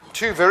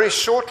Two very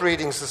short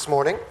readings this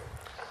morning.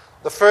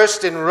 The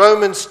first in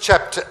Romans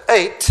chapter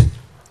 8,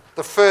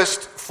 the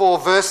first 4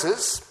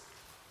 verses.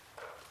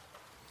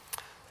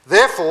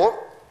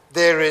 Therefore,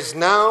 there is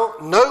now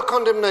no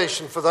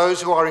condemnation for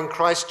those who are in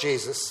Christ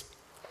Jesus,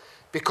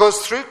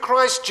 because through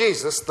Christ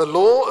Jesus, the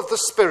law of the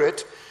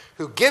Spirit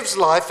who gives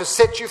life has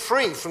set you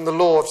free from the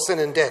law of sin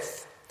and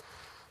death.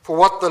 For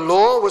what the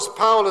law was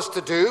powerless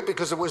to do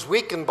because it was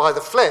weakened by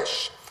the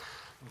flesh,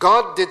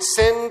 God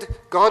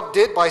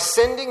did by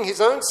sending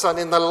his own Son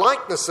in the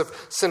likeness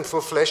of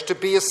sinful flesh to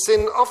be a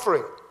sin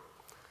offering.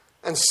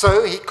 And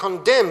so he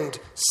condemned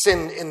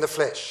sin in the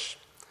flesh,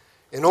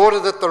 in order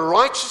that the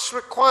righteous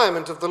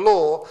requirement of the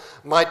law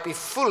might be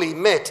fully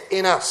met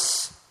in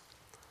us,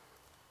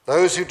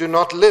 those who do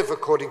not live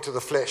according to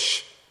the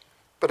flesh,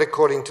 but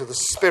according to the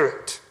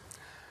Spirit.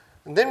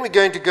 And then we're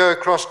going to go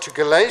across to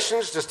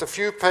Galatians, just a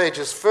few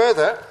pages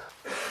further.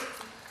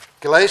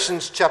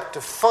 Galatians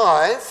chapter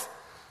 5.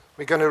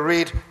 We're going to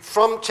read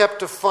from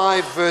chapter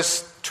 5,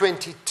 verse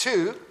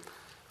 22,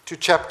 to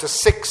chapter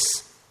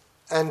 6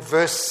 and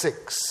verse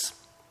 6.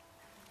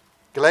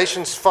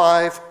 Galatians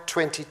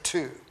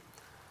 5:22.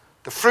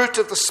 The fruit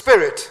of the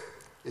Spirit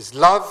is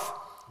love,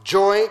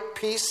 joy,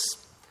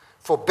 peace,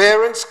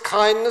 forbearance,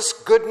 kindness,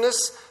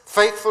 goodness,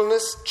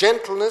 faithfulness,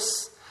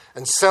 gentleness,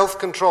 and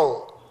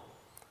self-control.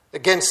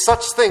 Against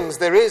such things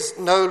there is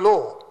no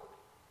law.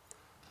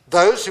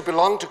 Those who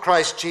belong to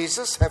Christ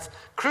Jesus have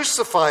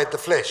crucified the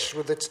flesh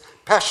with its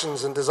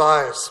passions and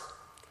desires.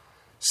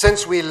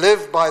 Since we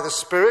live by the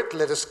Spirit,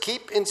 let us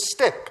keep in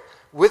step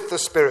with the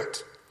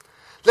Spirit.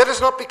 Let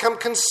us not become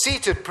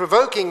conceited,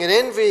 provoking and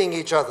envying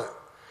each other.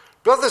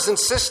 Brothers and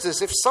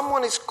sisters, if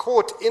someone is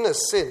caught in a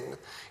sin,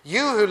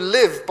 you who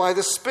live by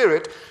the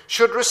Spirit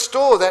should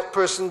restore that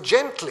person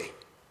gently.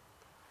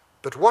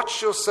 But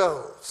watch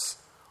yourselves,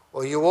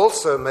 or you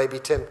also may be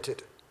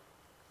tempted.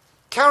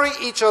 Carry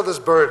each other's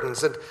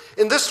burdens, and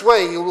in this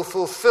way you will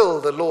fulfill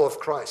the law of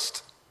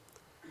Christ.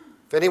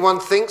 If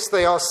anyone thinks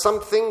they are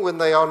something when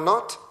they are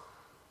not,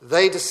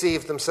 they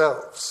deceive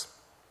themselves.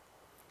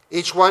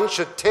 Each one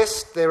should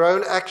test their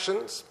own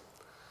actions.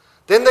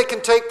 Then they can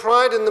take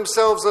pride in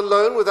themselves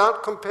alone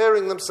without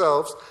comparing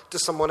themselves to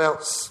someone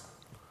else.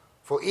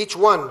 For each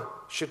one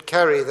should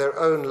carry their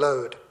own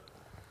load.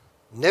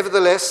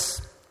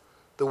 Nevertheless,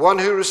 the one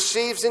who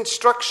receives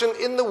instruction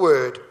in the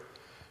word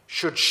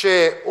should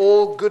share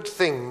all good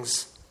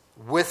things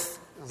with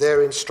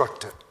their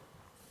instructor.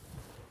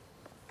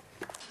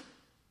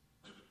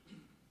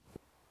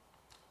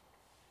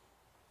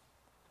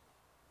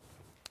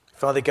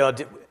 Father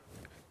God,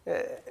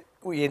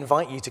 we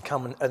invite you to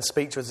come and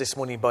speak to us this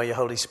morning by your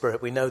Holy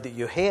Spirit. We know that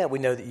you're here. We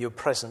know that you're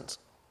present.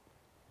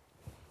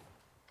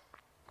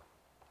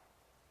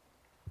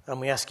 And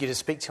we ask you to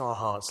speak to our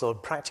hearts,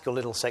 Lord. Practical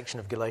little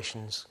section of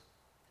Galatians.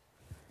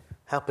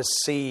 Help us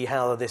see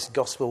how this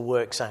gospel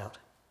works out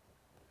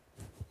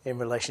in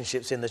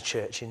relationships in the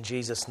church. In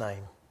Jesus'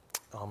 name,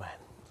 amen.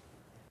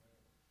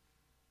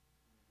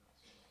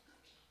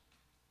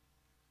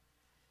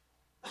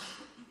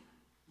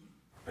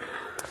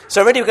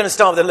 So already we're going to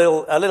start with a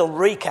little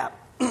recap.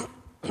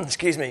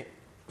 Excuse me.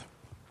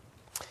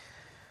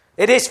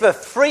 It is for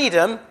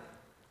freedom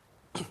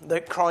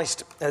that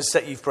Christ has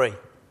set you free.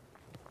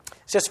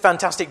 It's just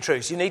fantastic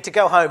truths. You need to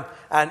go home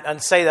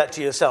and say that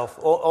to yourself.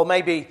 Or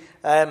maybe,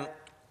 I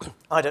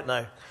don't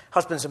know,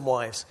 husbands and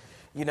wives,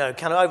 kind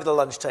of over the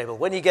lunch table.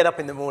 When you get up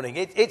in the morning,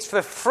 it's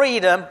for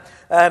freedom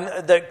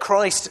that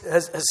Christ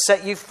has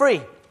set you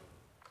free.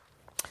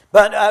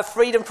 But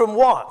freedom from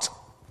what?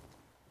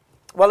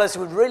 Well, as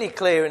was really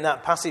clear in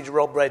that passage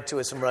Rob read to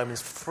us from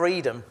Romans,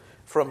 freedom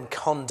from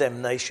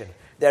condemnation.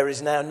 There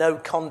is now no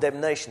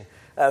condemnation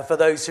for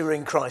those who are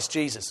in Christ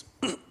Jesus.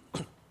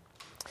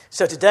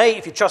 So today,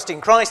 if you trust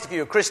in Christ, if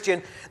you're a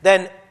Christian,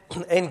 then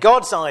in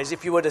God's eyes,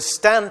 if you were to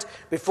stand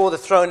before the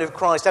throne of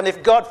Christ, and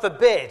if God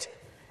forbid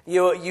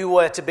you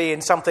were to be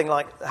in something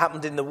like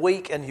happened in the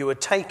week and you were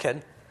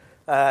taken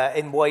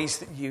in ways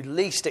that you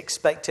least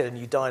expected and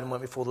you died and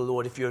went before the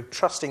Lord, if you're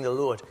trusting the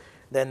Lord,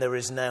 then there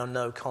is now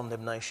no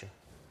condemnation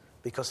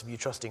because of you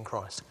trusting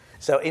Christ.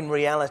 So in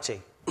reality,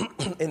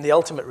 in the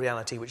ultimate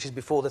reality, which is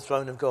before the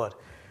throne of God,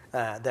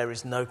 there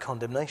is no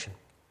condemnation.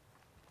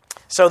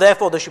 So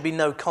therefore, there should be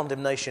no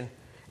condemnation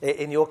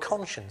in your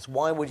conscience.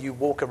 Why would you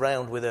walk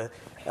around with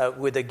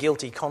a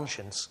guilty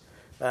conscience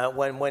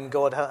when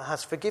God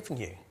has forgiven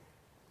you?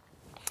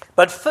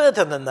 But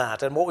further than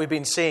that, and what we've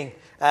been seeing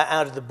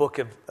out of the book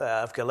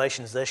of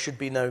Galatians, there should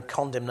be no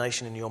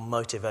condemnation in your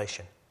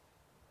motivation.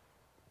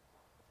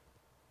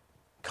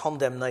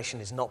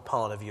 Condemnation is not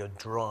part of your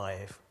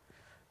drive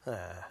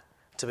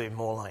to be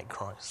more like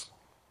Christ.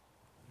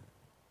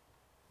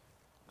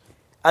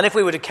 And if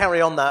we were to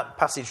carry on that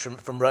passage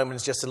from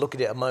Romans, just to look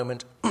at it a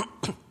moment,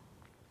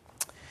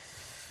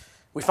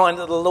 we find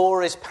that the law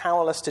is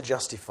powerless to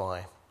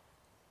justify.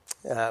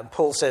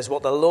 Paul says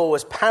what the law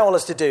was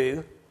powerless to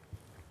do,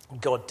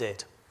 God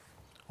did.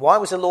 Why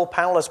was the law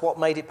powerless? What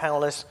made it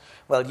powerless?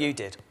 Well, you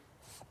did.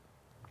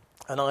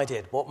 And I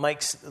did. What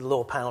makes the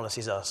law powerless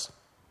is us.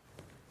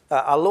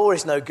 Our law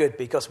is no good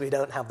because we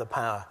don't have the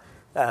power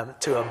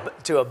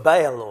to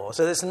obey a law.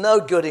 So there's no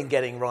good in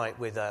getting right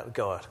with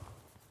God.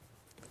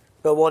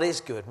 But what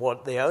is good,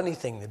 the only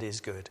thing that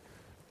is good,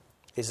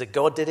 is that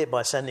God did it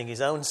by sending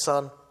his own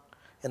Son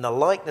in the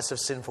likeness of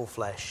sinful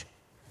flesh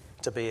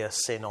to be a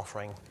sin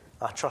offering.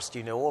 I trust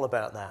you know all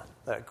about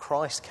that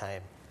Christ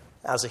came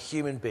as a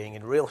human being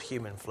in real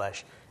human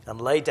flesh and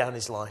laid down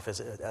his life as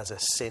a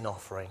sin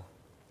offering.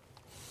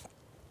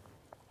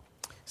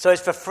 So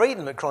it's for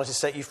freedom that Christ has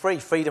set you free,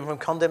 freedom from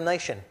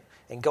condemnation,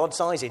 in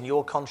God's eyes, in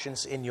your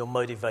conscience, in your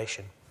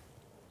motivation.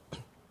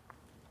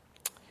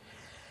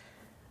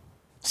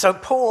 So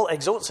Paul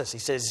exhorts us, he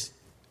says,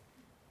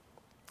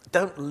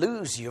 don't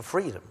lose your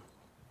freedom.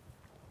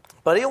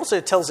 But he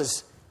also tells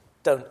us,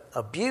 don't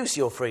abuse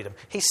your freedom.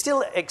 He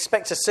still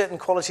expects a certain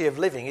quality of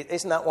living.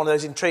 Isn't that one of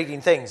those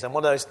intriguing things and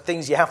one of those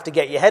things you have to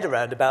get your head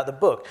around about the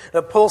book?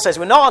 But Paul says,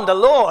 we're not under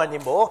law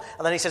anymore.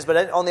 And then he says,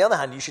 but on the other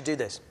hand, you should do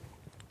this.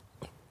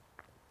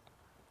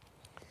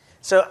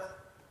 So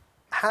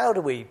how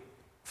do we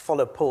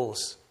follow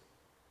Paul's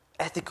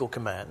ethical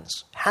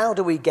commands? How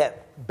do we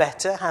get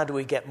better? How do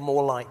we get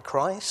more like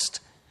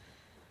Christ?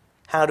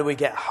 How do we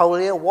get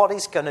holier? What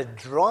is going to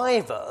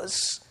drive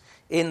us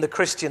in the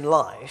Christian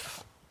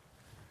life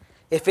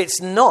if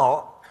it's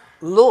not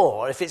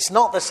law, if it's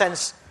not the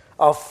sense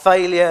of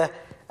failure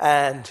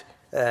and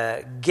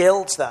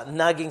guilt, that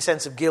nagging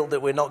sense of guilt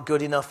that we're not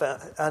good enough,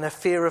 and a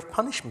fear of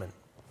punishment?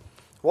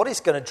 What is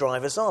going to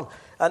drive us on?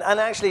 And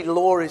actually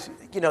law is,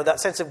 that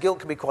sense of guilt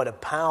can be quite a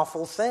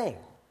powerful thing.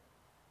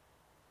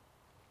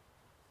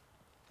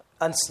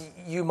 And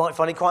you might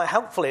find it quite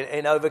helpful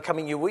in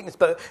overcoming your weakness.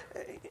 But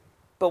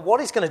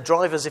what is going to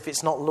drive us if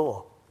it's not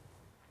law?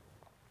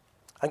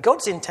 And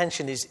God's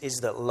intention is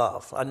that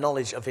love, a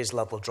knowledge of his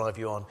love will drive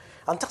you on.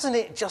 And doesn't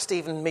it, just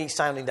even me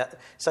saying that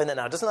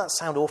now, doesn't that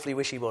sound awfully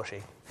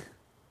wishy-washy?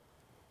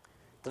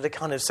 That a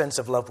kind of sense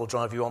of love will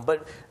drive you on.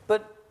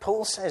 But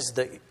Paul says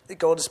that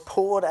God has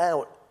poured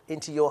out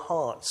into your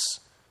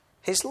hearts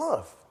his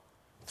love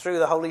through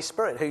the Holy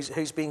Spirit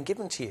who's been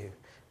given to you.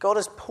 God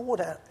has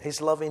poured out his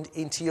love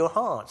into your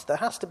hearts. There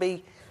has to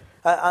be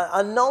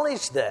a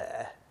knowledge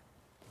there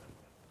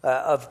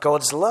of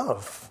God's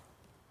love.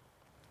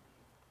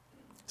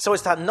 So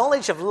it's that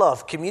knowledge of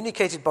love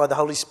communicated by the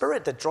Holy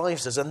Spirit that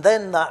drives us. And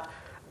then that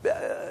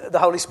the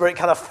Holy Spirit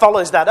kind of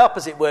follows that up,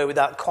 as it were, with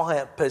that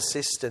quiet,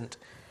 persistent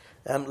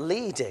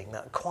leading,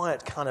 that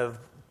quiet kind of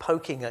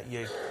poking at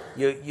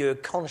your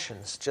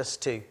conscience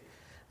just to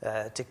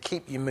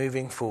keep you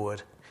moving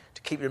forward,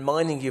 to keep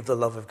reminding you of the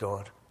love of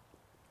God.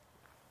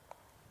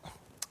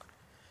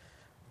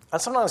 And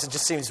sometimes it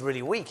just seems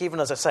really weak, even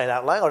as I say it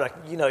out loud.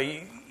 You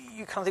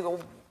kind of think, well,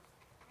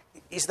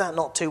 is that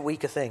not too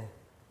weak a thing?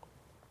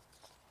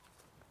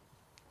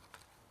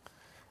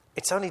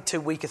 It's only too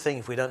weak a thing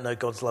if we don't know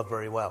God's love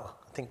very well.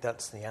 I think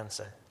that's the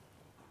answer.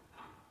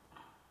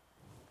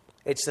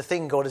 It's the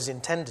thing God has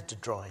intended to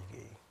drive you.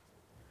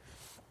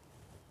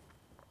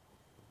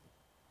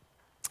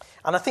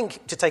 And I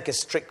think, to take a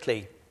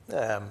strictly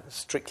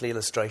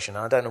illustration,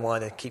 and I don't know why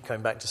they keep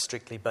coming back to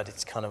strictly, but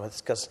it's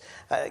because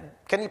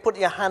can you put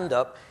your hand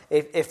up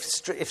if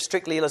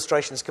strictly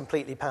illustrations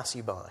completely pass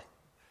you by?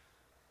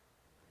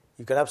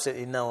 You've got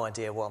absolutely no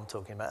idea what I'm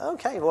talking about.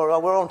 Okay,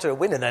 well, we're on to a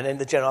winner then in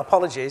the general.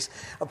 Apologies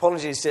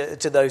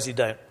to those who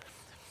don't.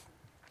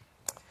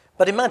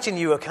 But imagine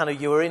you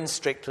were in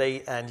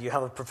Strictly and you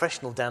have a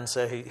professional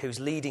dancer who's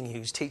leading you,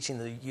 who's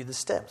teaching you the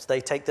steps.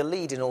 They take the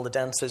lead in all the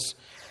dances,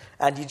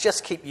 and you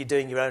just keep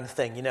doing your own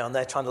thing, and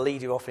they're trying to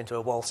lead you off into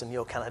a waltz, and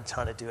you're kind of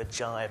trying to do a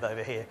jive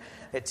over here.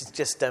 It's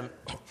just,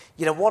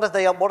 what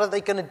are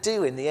they going to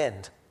do in the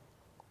end?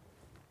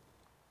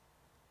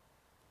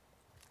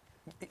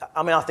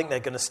 I mean, I think they're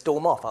going to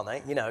storm off, aren't they?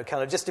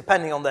 Kind of just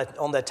depending on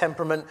their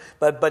temperament.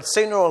 But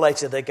sooner or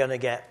later they're going to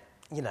get,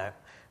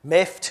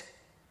 miffed.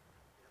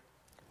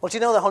 Well, do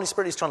you know the Holy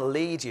Spirit is trying to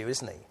lead you,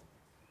 isn't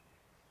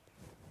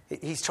he?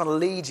 He's trying to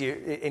lead you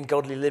in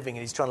godly living,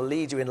 and he's trying to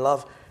lead you in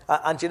love.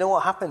 And do you know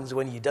what happens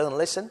when you don't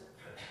listen?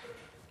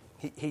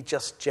 He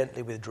just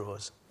gently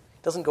withdraws. He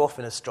doesn't go off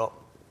in a strop,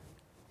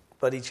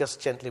 but he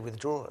just gently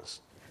withdraws.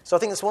 So I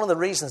think that's one of the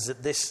reasons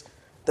that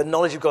the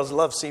knowledge of God's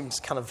love seems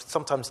kind of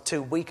sometimes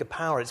too weak a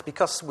power. It's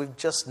because we've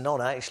just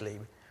not actually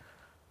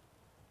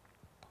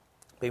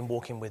been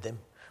walking with him,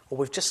 or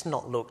we've just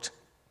not looked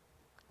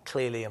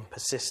clearly and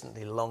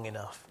persistently long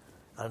enough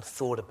and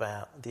thought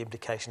about the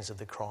implications of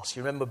the cross.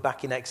 You remember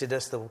back in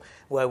Exodus,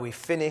 where we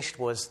finished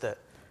was that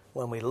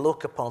when we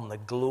look upon the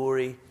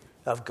glory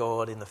of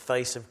God in the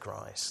face of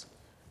Christ,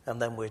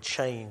 and then we're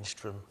changed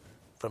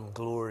from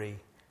glory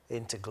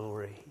into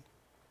glory.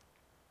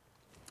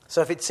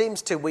 So if it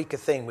seems too weak a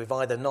thing, we've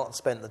either not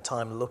spent the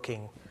time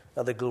looking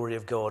at the glory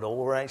of God, or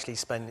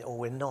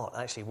we're not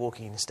actually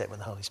walking in step with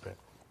the Holy Spirit.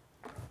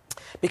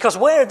 Because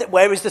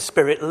where is the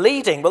Spirit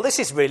leading? Well, this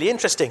is really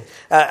interesting,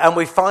 and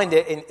we find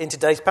it in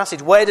today's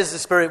passage. Where does the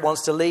Spirit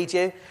wants to lead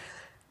you?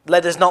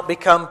 Let us not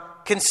become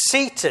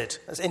conceited.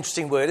 That's an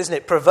interesting word, isn't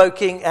it?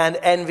 Provoking and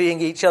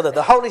envying each other.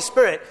 The Holy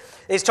Spirit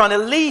is trying to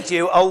lead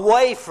you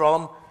away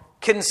from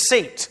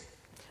conceit.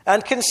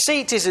 And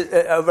conceit is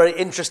a very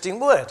interesting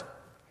word.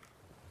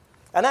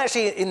 And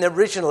actually, in the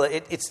original,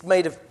 it's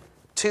made of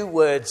two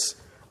words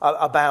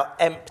about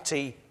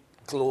empty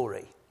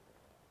glory.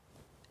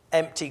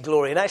 Empty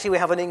glory. And actually, we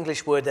have an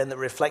English word then that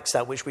reflects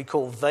that, which we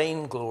call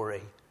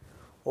vainglory.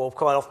 Or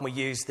quite often we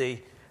use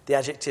the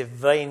adjective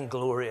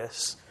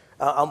vainglorious.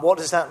 And what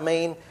does that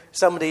mean?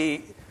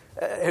 Somebody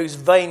who's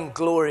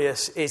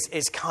vainglorious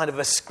is kind of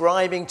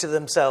ascribing to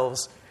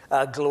themselves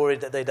glory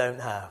that they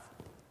don't have.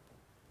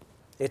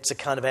 It's a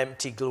kind of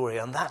empty glory.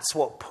 And that's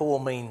what Paul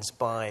means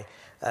by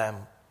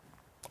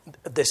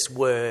this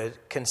word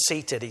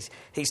conceited.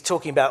 He's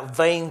talking about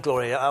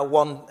vainglory.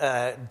 One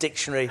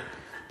dictionary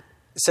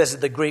says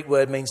that the Greek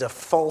word means a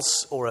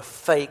false or a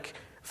fake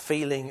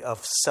feeling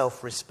of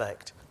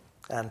self-respect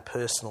and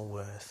personal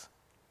worth.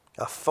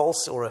 A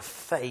false or a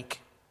fake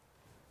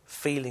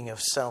feeling of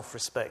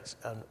self-respect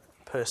and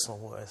personal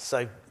worth.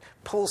 So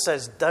Paul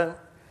says, don't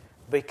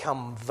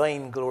become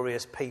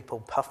vainglorious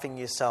people, puffing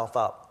yourself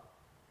up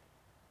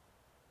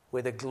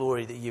with a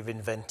glory that you've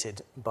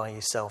invented by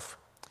yourself.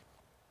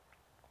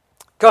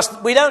 Because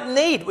we don't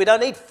need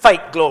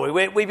fake glory.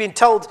 We've been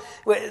told,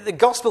 the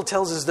gospel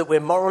tells us that we're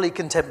morally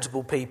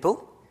contemptible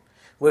people.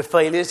 We're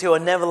failures who are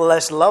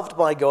nevertheless loved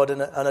by God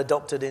and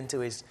adopted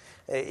into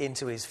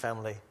his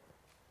family.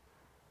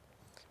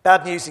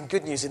 Bad news and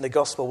good news in the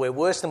gospel. We're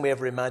worse than we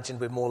ever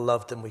imagined. We're more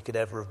loved than we could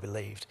ever have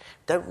believed.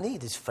 Don't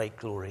need this fake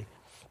glory.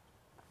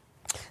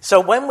 So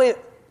when we're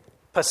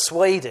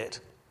persuaded,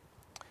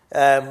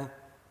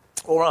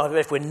 or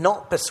if we're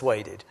not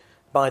persuaded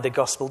by the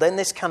gospel, then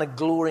this kind of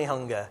glory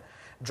hunger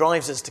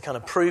drives us to kind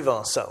of prove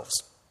ourselves,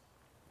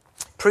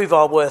 prove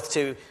our worth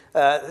to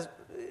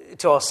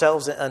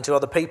ourselves and to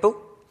other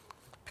people,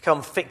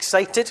 become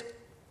fixated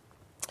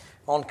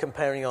on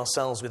comparing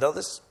ourselves with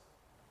others.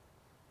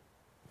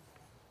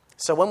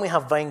 So when we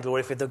have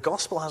vainglory, if the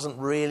gospel hasn't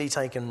really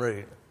taken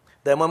root,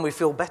 then when we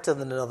feel better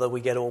than another,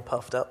 we get all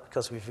puffed up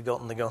because we've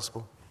forgotten the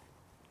gospel.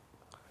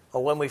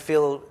 Or when we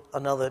feel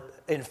another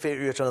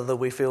inferior to another,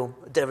 we feel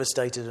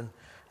devastated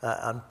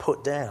and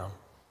put down.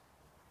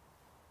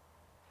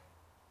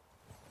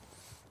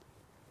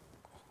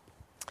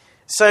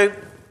 So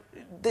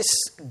this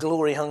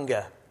glory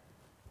hunger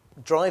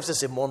drives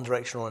us in one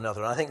direction or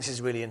another. And I think this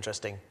is really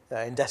interesting.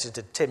 Indebted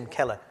to Tim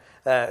Keller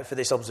for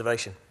this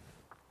observation.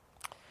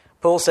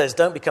 Paul says,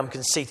 don't become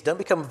conceited, don't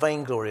become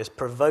vainglorious,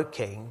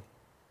 provoking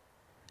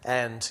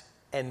and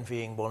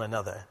envying one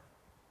another.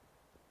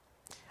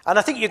 And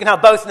I think you can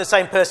have both in the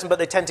same person, but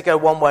they tend to go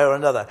one way or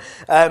another.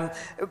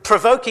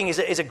 Provoking is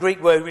a Greek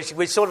word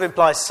which sort of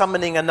implies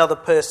summoning another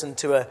person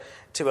to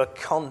a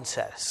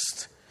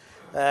contest.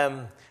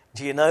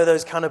 Do you know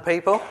those kind of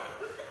people?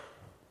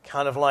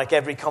 Kind of like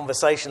every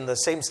conversation, there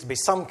seems to be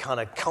some kind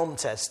of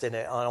contest in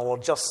it, or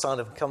just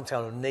some kind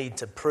of need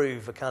to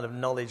prove a kind of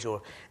knowledge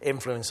or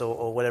influence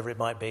or whatever it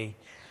might be.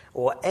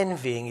 Or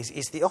envying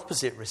is the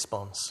opposite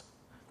response.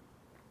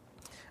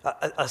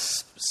 A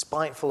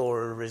spiteful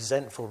or a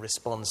resentful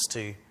response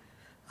to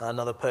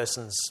another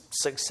person's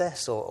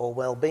success or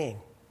well-being.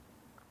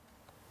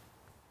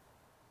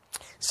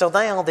 So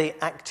they are the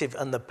active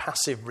and the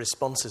passive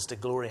responses to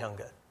glory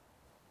hunger.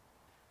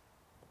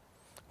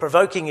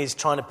 Provoking is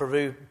trying to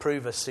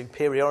prove a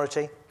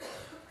superiority.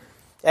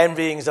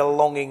 Envying is a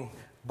longing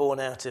born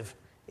out of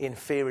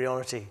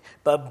inferiority.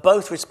 But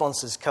both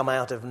responses come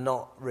out of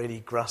not really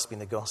grasping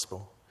the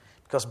gospel.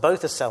 Because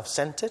both are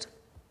self-centered.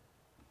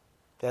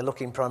 They're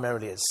looking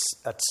primarily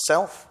at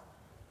self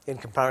in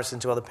comparison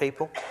to other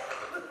people.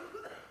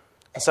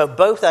 And so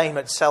both aim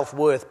at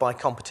self-worth by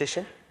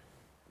competition.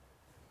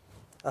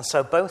 And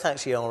so both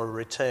actually are a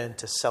return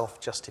to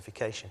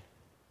self-justification.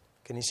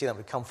 Can you see that?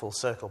 We come full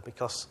circle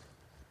because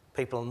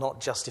people are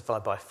not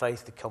justified by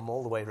faith. They come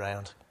all the way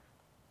around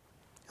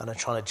and are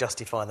trying to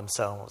justify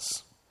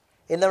themselves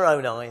in their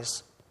own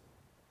eyes,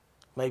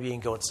 maybe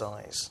in God's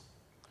eyes,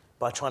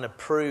 by trying to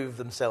prove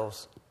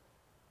themselves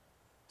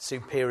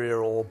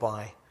superior or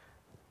by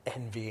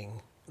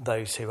envying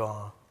those who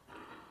are.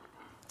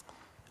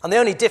 And the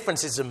only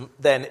difference is,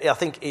 then, I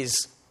think,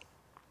 is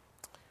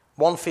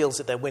one feels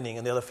that they're winning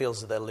and the other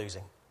feels that they're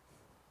losing.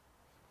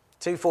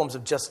 Two forms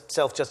of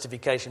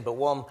self-justification, but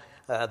one,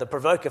 the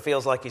provoker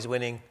feels like he's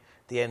winning,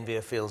 the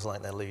envier feels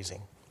like they're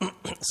losing.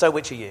 So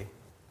which are you?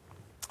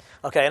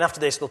 Okay, and after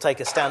this we'll take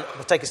a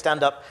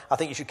stand up. I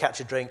think you should catch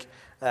a drink.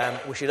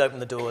 We should open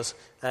the doors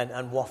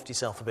and waft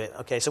yourself a bit.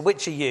 Okay, so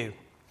which are you?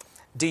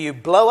 Do you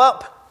blow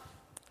up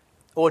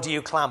or do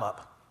you clam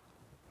up?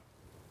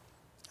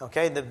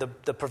 Okay,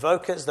 the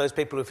provokers, those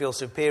people who feel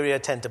superior,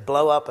 tend to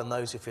blow up, and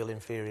those who feel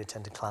inferior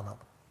tend to clam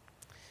up.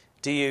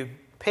 Do you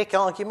pick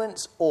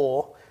arguments,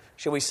 or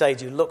shall we say,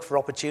 do you look for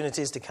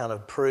opportunities to kind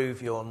of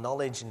prove your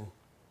knowledge and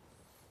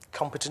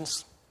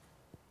competence?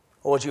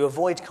 Or do you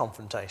avoid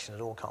confrontation at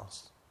all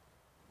costs?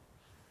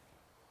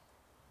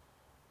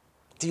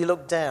 Do you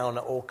look down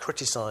or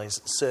criticize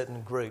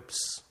certain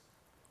groups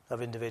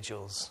of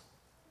individuals?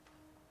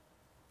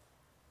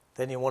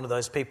 Then you're one of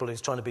those people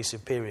who's trying to be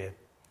superior.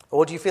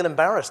 Or do you feel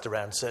embarrassed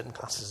around certain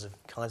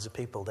kinds of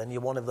people? Then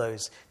you're one of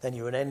those, then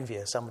you're an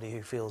envier, somebody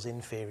who feels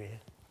inferior.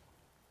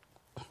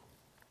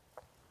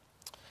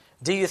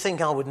 Do you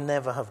think I would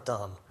never have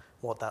done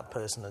what that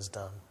person has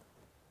done?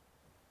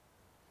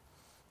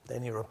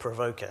 Then you're a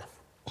provoker.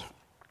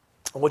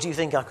 Or do you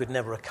think I could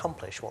never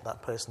accomplish what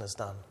that person has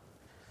done?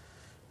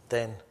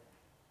 Then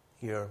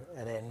you're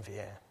an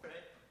envier.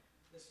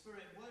 The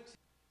Spirit works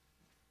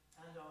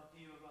and our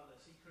view of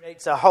others. He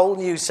creates a whole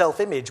new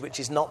self-image which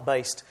is not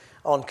based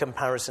on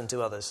comparison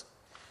to others.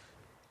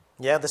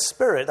 Yeah,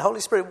 the Holy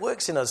Spirit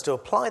works in us to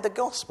apply the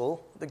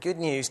gospel, the good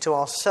news, to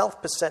our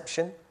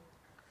self-perception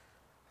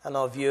and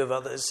our view of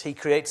others. He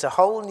creates a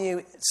whole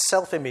new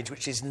self-image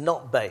which is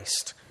not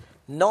based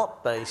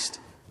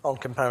on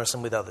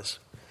comparison with others.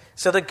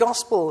 So the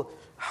gospel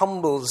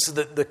humbles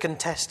the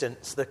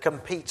contestants, the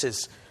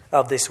competitors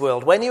of this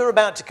world. When you're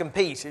about to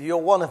compete, you're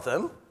one of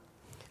them,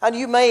 and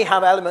you may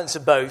have elements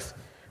of both.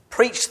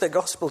 Preach the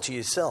gospel to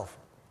yourself.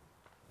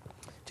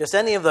 Just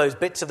any of those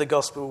bits of the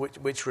gospel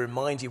which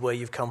remind you where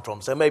you've come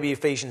from. So maybe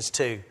Ephesians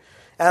 2.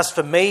 As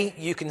for me,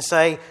 you can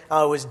say,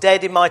 I was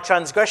dead in my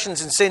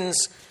transgressions and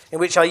sins, in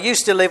which I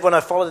used to live when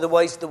I followed the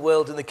ways of the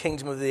world and the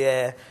kingdom of the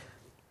air.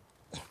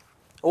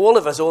 All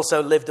of us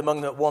also lived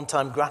among them at one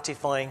time,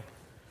 gratifying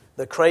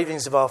the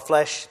cravings of our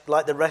flesh.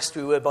 Like the rest,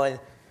 we were by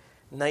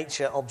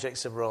nature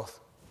objects of wrath.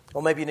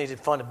 Or maybe you need to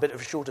find a bit of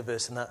a shorter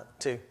verse than that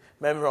to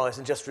memorize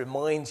and just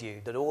remind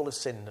you that all have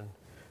sinned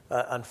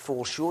and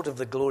fall short of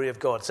the glory of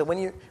God. So when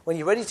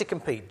you're ready to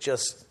compete,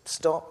 just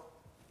stop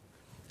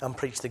and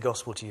preach the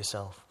gospel to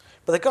yourself.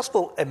 But the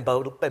gospel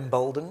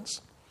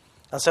emboldens.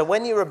 And so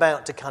when you're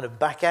about to kind of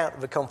back out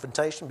of a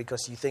confrontation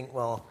because you think,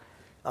 well,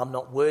 I'm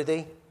not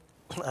worthy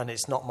and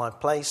it's not my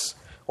place,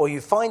 or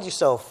you find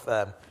yourself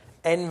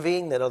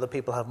envying that other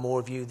people have more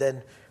of you,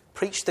 then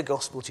preach the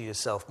gospel to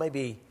yourself.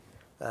 Maybe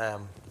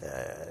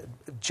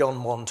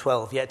John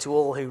 1:12, yet to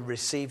all who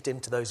received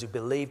him, to those who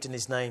believed in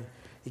his name,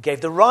 he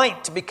gave the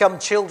right to become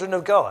children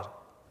of God.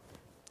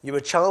 You're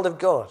a child of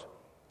God.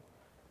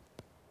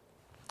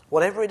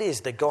 Whatever it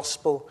is, the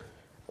gospel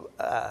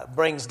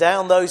brings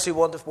down those who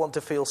want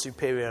to feel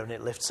superior, and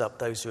it lifts up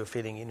those who are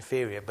feeling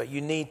inferior. But you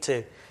need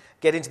to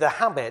get into the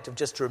habit of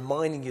just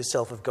reminding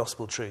yourself of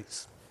gospel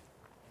truths.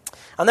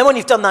 And then when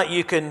you've done that,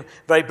 you can,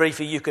 very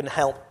briefly, you can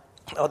help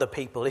other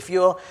people. If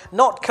you're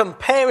not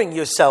comparing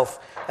yourself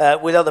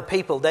with other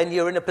people, then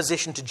you're in a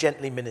position to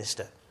gently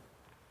minister.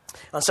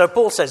 And so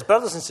Paul says,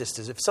 brothers and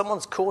sisters, if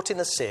someone's caught in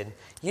a sin,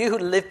 you who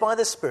live by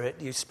the Spirit,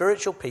 you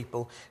spiritual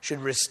people, should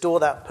restore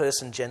that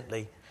person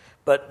gently.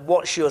 But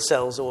watch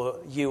yourselves, or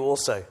you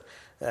also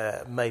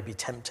may be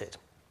tempted.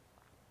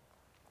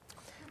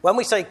 When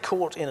we say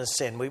caught in a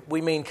sin,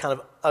 we mean kind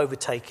of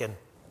overtaken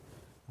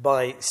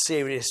by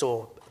serious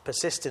or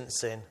persistent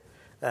sin,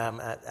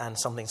 and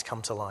something's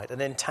come to light.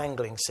 An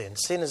entangling sin.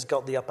 Sin has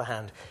got the upper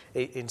hand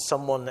in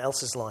someone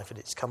else's life, and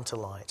it's come to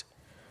light.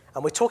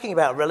 And we're talking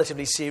about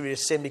relatively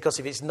serious sin, because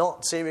if it's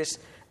not serious,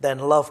 then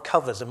love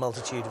covers a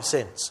multitude of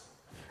sins.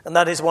 And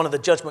that is one of the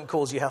judgment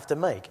calls you have to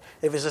make.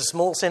 If it's a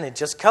small sin, it's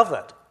just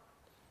covered.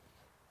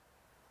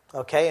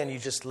 Okay, and you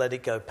just let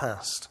it go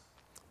past.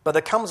 But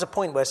there comes a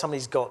point where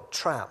somebody's got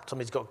trapped,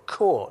 somebody's got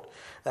caught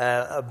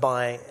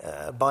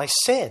by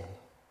sin.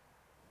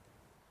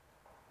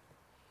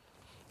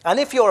 And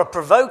if you're a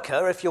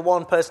provoker, if you're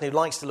one person who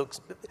likes to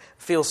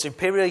feel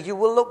superior, you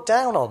will look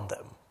down on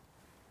them.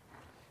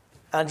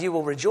 And you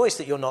will rejoice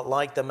that you're not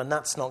like them, and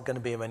that's not going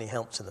to be of any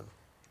help to them.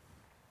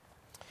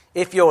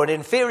 If you're an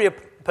inferior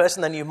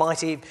person, then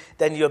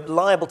you're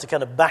liable to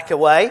kind of back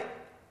away,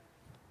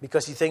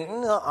 because you think,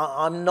 no,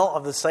 I'm not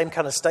of the same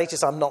kind of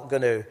status. I'm not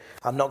going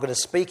to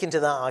speak into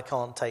that. I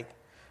can't take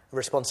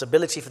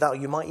responsibility for that. Or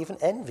you might even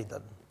envy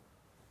them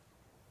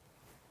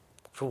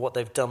for what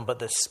they've done. But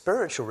the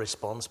spiritual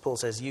response, Paul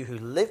says, you who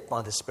live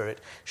by the Spirit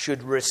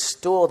should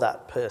restore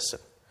that person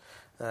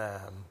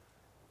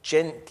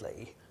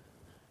gently,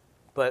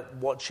 but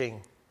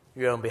watching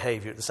your own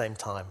behaviour at the same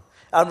time.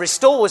 And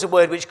restore was a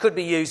word which could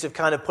be used of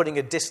kind of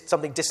putting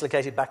something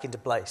dislocated back into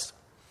place.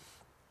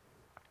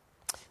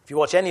 If you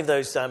watch any of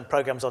those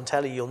programs on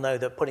telly, you'll know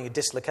that putting a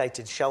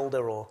dislocated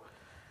shoulder or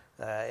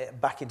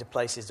back into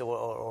place is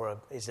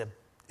an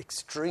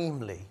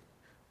extremely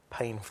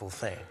painful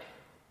thing.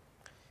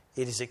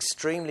 It is an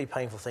extremely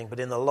painful thing, but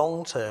in the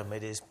long term,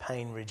 it is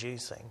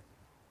pain-reducing.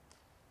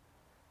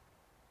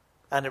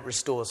 And it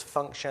restores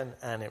function,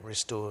 and it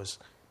restores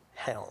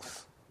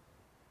health.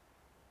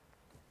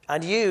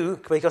 And you,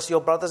 because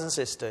you're brothers and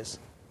sisters,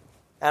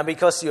 and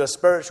because you're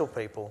spiritual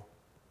people,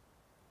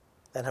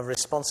 then have a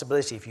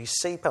responsibility. If you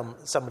see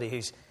somebody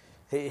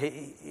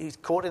who's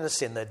caught in a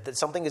sin, that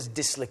something is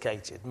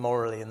dislocated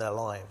morally in their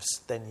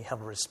lives, then you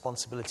have a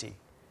responsibility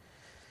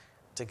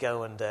to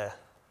go and,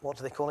 what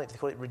do they call it? Do they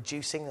call it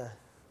reducing? I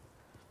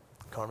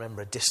can't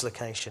remember, a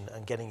dislocation,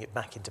 and getting it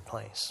back into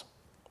place.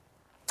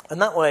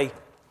 And that way,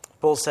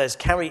 Paul says,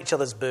 carry each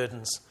other's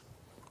burdens,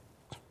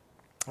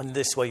 and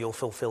this way you'll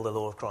fulfill the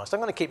law of Christ.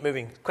 I'm going to keep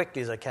moving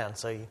quickly as I can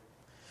so you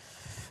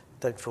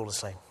don't fall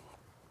asleep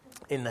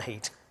in the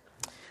heat.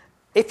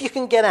 If you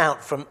can get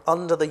out from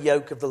under the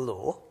yoke of the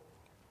law,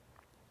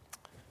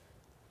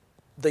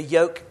 the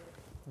yoke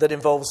that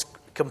involves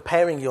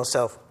comparing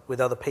yourself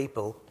with other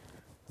people,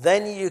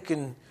 then you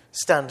can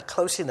stand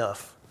close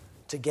enough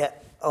to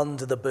get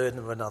under the burden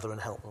of another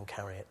and help them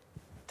carry it.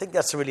 I think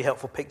that's a really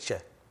helpful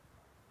picture.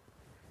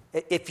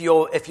 If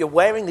you're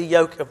wearing the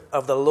yoke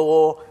of the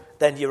law,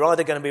 then you're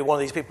either going to be one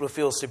of these people who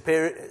feels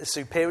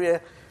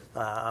superior,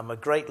 I'm a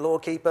great law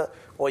keeper,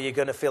 or you're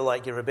going to feel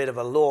like you're a bit of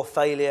a law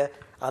failure.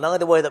 And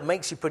either way, that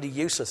makes you pretty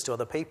useless to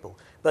other people.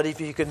 But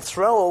if you can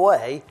throw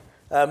away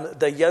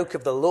the yoke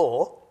of the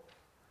law,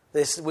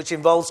 which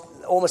involves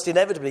almost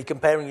inevitably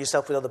comparing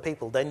yourself with other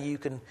people, then you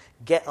can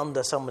get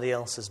under somebody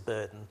else's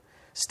burden,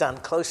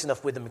 stand close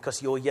enough with them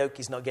because your yoke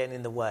is not getting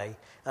in the way,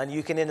 and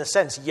you can, in a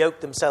sense,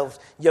 yoke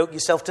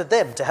yourself to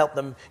them to help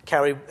them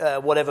carry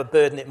whatever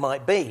burden it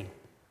might be.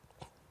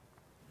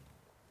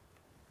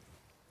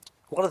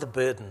 What are the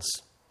burdens?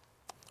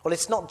 Well,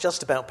 it's not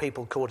just about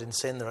people caught in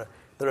sin.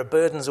 There are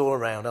burdens all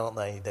around, aren't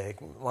they? There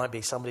might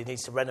be somebody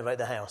needs to renovate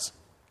the house.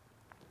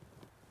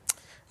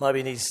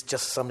 Maybe needs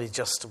somebody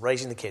just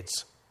raising the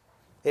kids.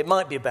 It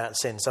might be about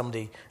sin,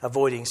 somebody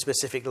avoiding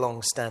specific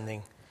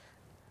long-standing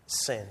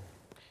sin.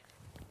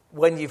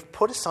 When you've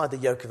put aside the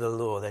yoke of the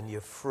law, then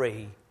you're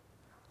free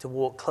to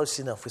walk close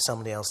enough with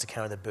somebody else to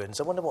carry their burdens.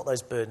 I wonder what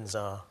those burdens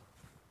are.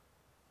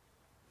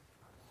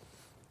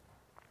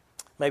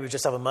 Maybe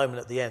just have a moment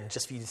at the end,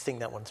 just for you to think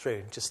that one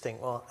through. Just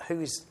think, well,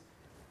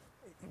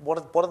 what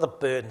are the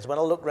burdens? When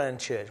I look around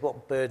church,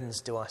 what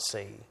burdens do I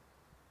see?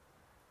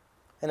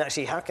 And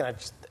actually, how can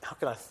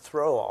I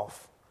throw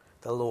off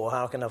the law?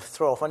 How can I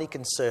throw off any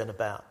concern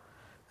about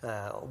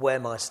where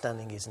my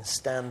standing is and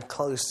stand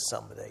close to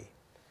somebody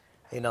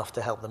enough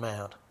to help them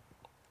out?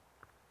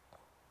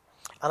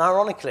 And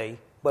ironically,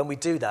 when we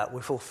do that,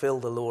 we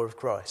fulfill the law of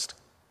Christ.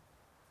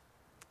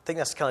 I think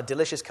that's the kind of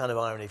delicious kind of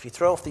irony. If you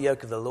throw off the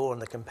yoke of the law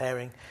and the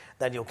comparing,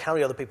 then you'll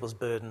carry other people's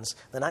burdens.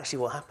 Then actually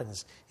what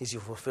happens is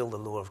you'll fulfill the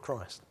law of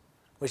Christ,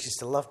 which is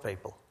to love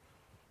people.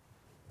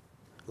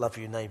 Love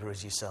your neighbour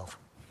as yourself.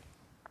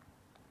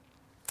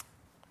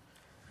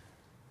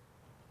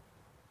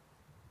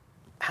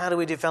 How do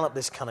we develop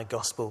this kind of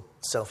gospel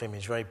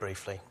self-image? Very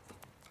briefly.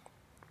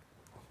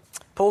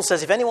 Paul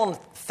says, if anyone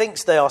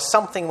thinks they are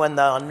something when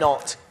they are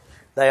not,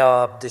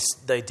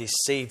 they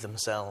deceive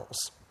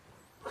themselves.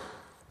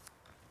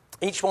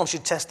 Each one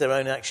should test their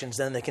own actions,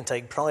 then they can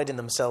take pride in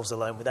themselves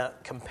alone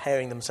without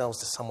comparing themselves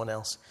to someone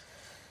else.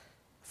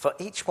 For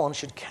each one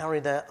should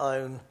carry their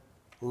own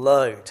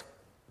load.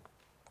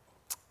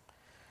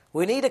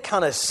 We need a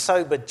kind of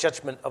sober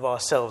judgment of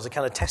ourselves, a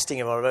kind of testing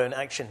of our own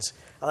actions.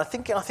 And I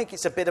think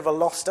it's a bit of a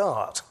lost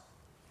art.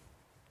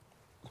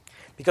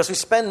 Because we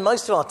spend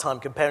most of our time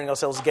comparing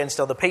ourselves against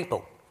other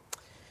people.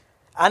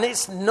 And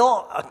it's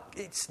not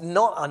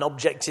an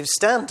objective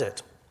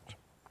standard.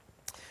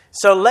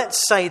 So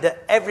let's say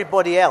that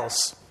everybody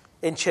else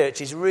in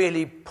church is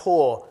really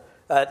poor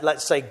at,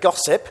 let's say,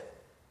 gossip.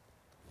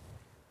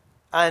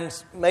 And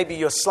maybe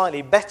you're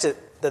slightly better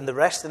than the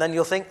rest, and then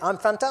you'll think, I'm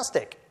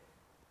fantastic.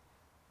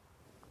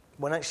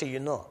 When actually you're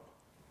not.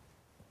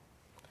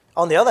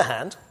 On the other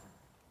hand,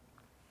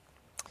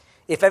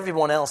 if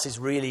everyone else is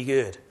really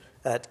good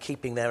at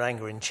keeping their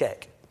anger in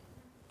check,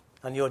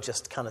 and you're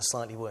just kind of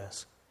slightly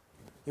worse,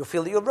 you'll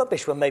feel that you're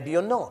rubbish when maybe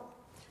you're not.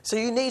 So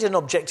you need an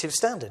objective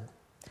standard.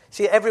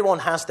 See, everyone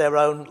has their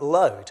own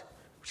load,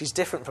 which is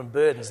different from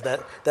burdens.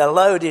 Their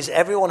load is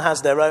everyone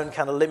has their own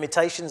kind of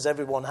limitations,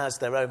 everyone has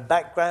their own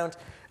background,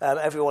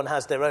 everyone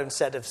has their own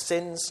set of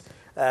sins,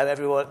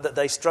 everyone that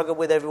they struggle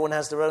with, everyone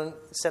has their own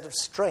set of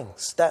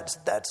strengths.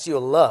 That's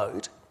your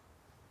load.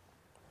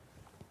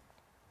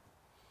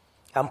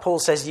 And Paul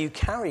says you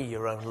carry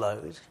your own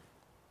load.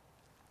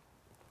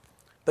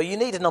 But you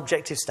need an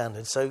objective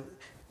standard, so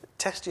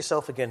test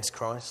yourself against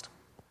Christ.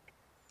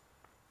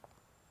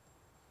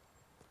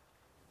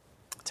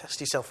 Test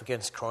yourself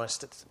against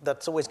Christ.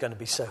 That's always going to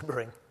be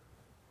sobering.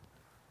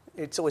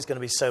 It's always going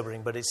to be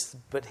sobering, but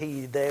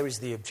there is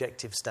the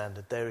objective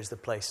standard. There is the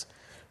place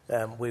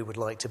we would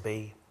like to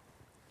be.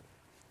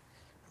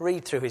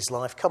 Read through his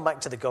life. Come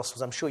back to the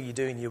Gospels. I'm sure you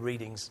do in your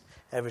readings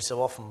every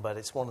so often, but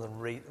it's one of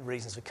the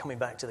reasons for coming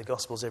back to the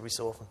Gospels every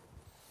so often.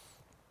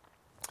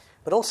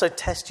 But also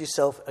test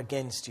yourself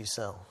against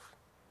yourself.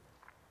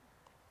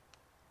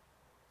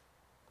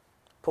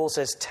 Paul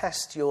says,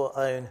 test your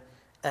own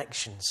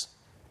actions.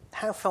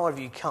 How far have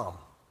you come?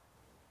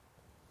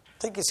 I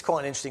think it's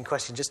quite an interesting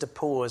question, just to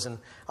pause. And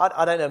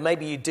I don't know,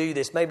 maybe you do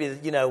this. Maybe,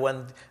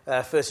 when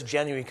 1st of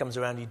January comes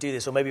around, you do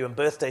this. Or maybe when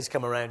birthdays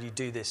come around, you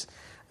do this.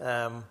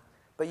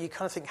 But you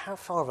kind of think, how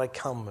far have I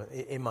come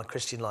in my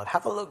Christian life?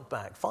 Have a look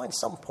back. Find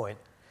some point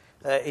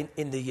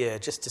in the year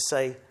just to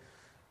say,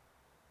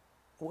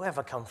 where have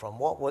I come from?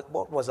 What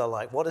was I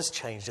like? What has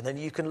changed? And then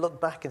you can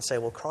look back and say,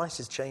 well, Christ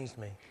has changed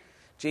me.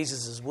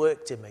 Jesus has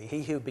worked in me.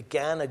 He who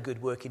began a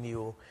good work in you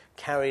will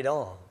carry it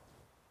on.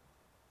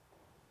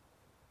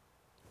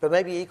 But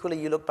maybe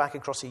equally you look back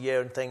across a year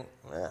and think,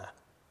 I'm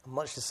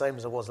much the same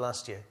as I was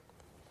last year.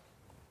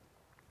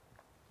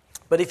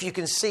 But if you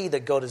can see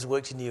that God has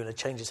worked in you and a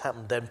change has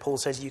happened, then Paul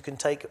says you can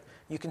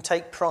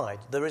take pride.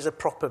 There is a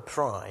proper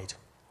pride.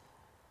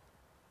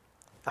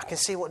 I can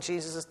see what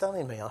Jesus has done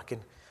in me. I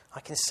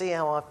can see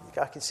how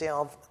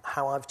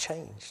I've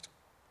changed.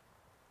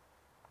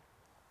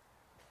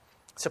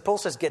 So Paul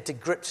says, get to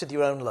grips with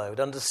your own load,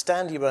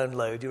 understand your own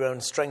load, your own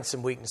strengths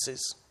and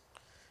weaknesses.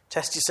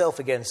 Test yourself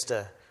against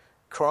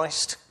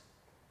Christ,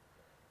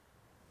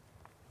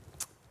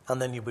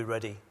 and then you'll be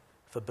ready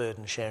for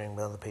burden sharing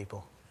with other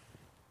people.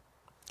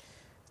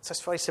 So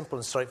it's very simple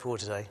and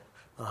straightforward today,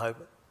 I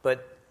hope.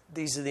 But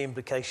these are the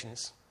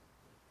implications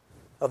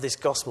of this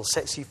gospel.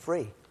 Sets you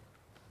free.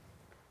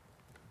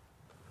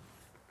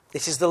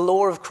 This is the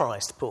law of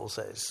Christ, Paul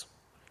says.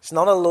 It's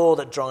not a law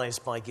that drives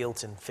by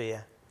guilt and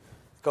fear.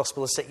 The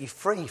gospel has set you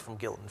free from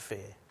guilt and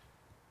fear.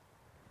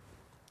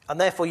 And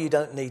therefore you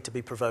don't need to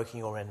be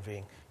provoking or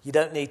envying. You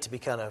don't need to be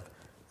kind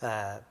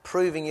of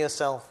proving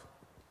yourself.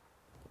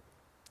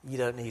 You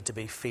don't need to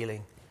be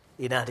feeling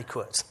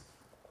inadequate.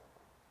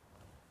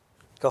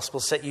 The gospel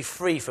set you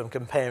free from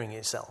comparing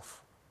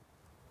yourself.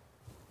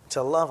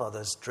 To love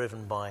others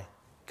driven by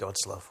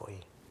God's love for you.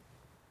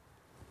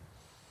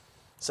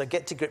 So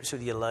get to grips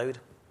with your load.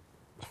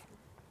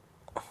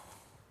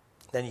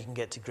 Then you can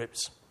get to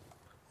grips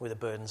with the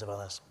burdens of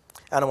others.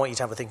 And I want you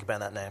to have a think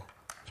about that now.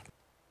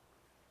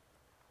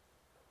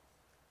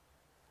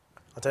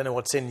 I don't know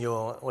what's in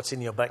your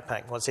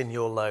backpack, what's in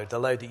your load, the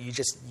load that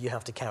you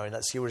have to carry.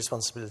 That's your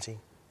responsibility.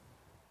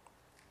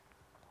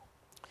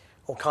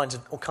 All kinds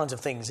of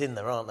things in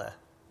there, aren't there?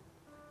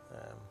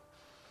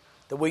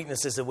 The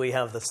weaknesses that we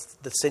have,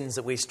 the sins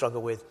that we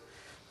struggle with.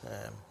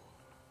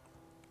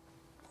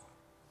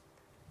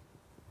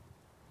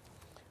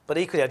 But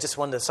equally, I just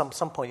wonder, some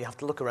point you have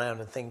to look around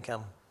and think,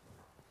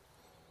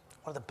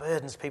 what are the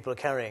burdens people are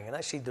carrying? And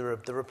actually, there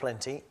are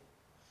plenty,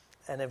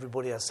 and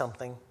everybody has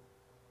something.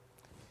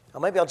 Or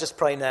maybe I'll just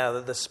pray now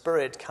that the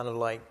Spirit kind of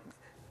like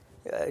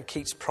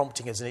keeps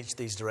prompting us in each of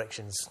these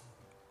directions.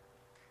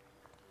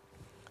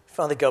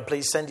 Father God,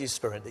 please send your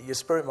Spirit, that your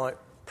Spirit might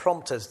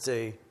prompt us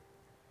to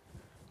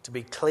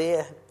be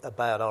clear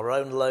about our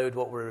own load,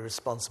 what we're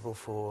responsible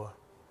for.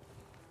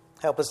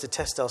 Help us to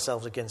test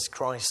ourselves against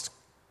Christ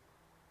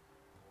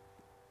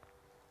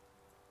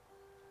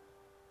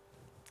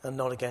and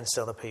not against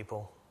other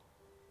people.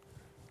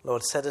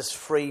 Lord, set us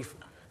free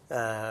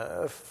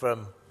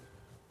from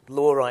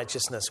law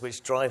righteousness,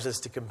 which drives us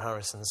to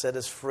comparison. Set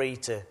us free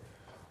to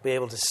be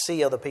able to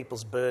see other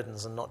people's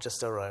burdens and not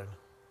just our own.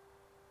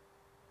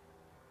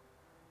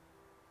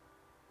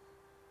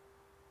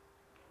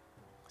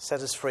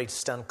 Set us free to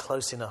stand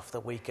close enough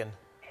that we can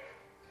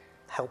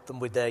help them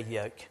with their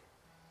yoke.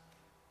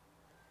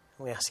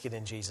 We ask it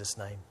in Jesus'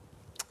 name.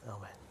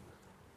 Amen.